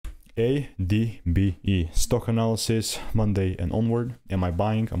ADBE stock analysis Monday and onward. Am I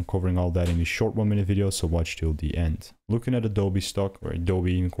buying? I'm covering all that in this short 1-minute video, so watch till the end. Looking at Adobe stock, or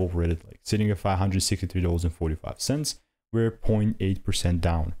Adobe Incorporated, like sitting at $563.45, we're 0.8%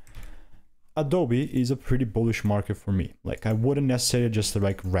 down. Adobe is a pretty bullish market for me. Like, I wouldn't necessarily just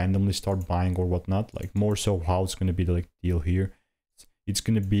like randomly start buying or whatnot. Like, more so how it's going to be the deal here. It's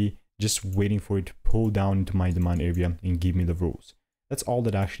going to be just waiting for it to pull down into my demand area and give me the rules. That's all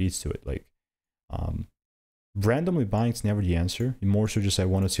that actually is to it. Like, randomly buying is never the answer. More so just I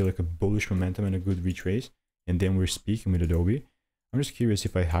want to see like a bullish momentum and a good retrace, and then we're speaking with Adobe. I'm just curious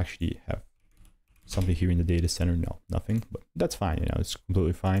if I actually have something here in the data center. No, nothing, but that's fine. You know, it's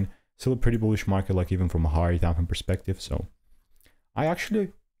completely fine. Still a pretty bullish market, like even from a higher time frame perspective. So I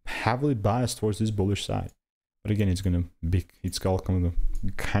actually heavily biased towards this bullish side. But again, it's all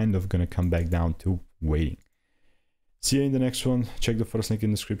kind of gonna come back down to waiting. See you in the next one. Check the first link in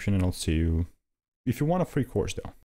the description, and I'll see you if you want a free course though.